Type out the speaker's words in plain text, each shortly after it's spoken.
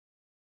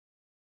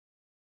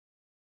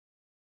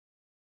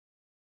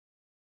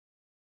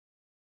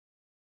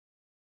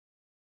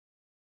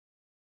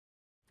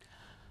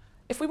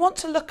If we want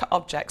to look at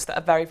objects that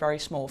are very, very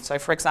small, so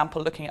for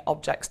example, looking at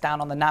objects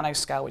down on the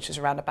nanoscale, which is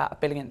around about a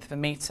billionth of a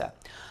metre,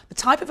 the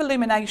type of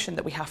illumination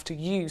that we have to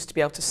use to be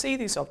able to see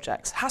these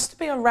objects has to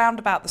be around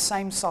about the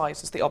same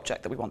size as the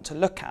object that we want to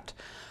look at.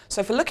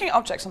 So for looking at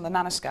objects on the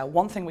nanoscale,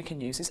 one thing we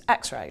can use is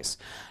X-rays.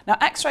 Now,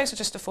 X-rays are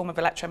just a form of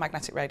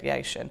electromagnetic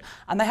radiation,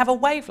 and they have a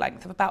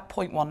wavelength of about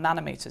 0.1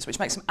 nanometers, which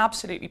makes them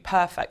absolutely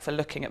perfect for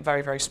looking at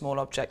very, very small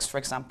objects, for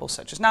example,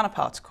 such as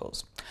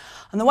nanoparticles.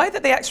 And the way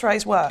that the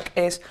X-rays work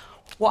is,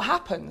 what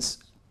happens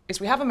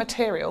is we have a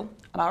material,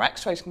 and our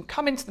X-rays can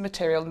come into the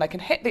material, and they can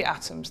hit the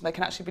atoms, and they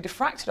can actually be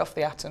diffracted off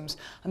the atoms,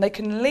 and they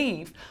can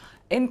leave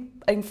in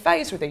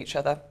phase with each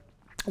other.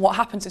 What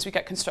happens is we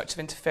get constructive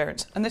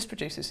interference, and this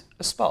produces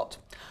a spot.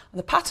 And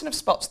the pattern of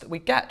spots that we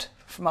get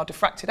from our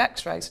diffracted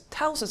X-rays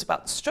tells us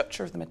about the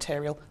structure of the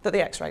material that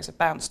the X-rays have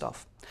bounced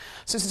off.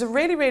 So this is a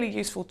really, really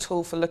useful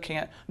tool for looking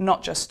at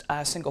not just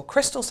single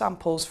crystal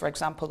samples, for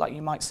example, like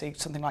you might see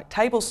something like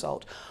table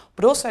salt,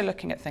 but also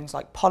looking at things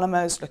like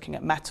polymers, looking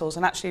at metals,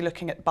 and actually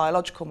looking at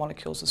biological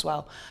molecules as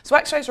well. So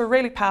X-rays are a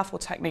really powerful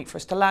technique for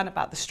us to learn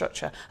about the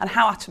structure and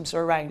how atoms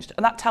are arranged,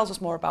 and that tells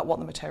us more about what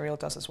the material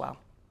does as well.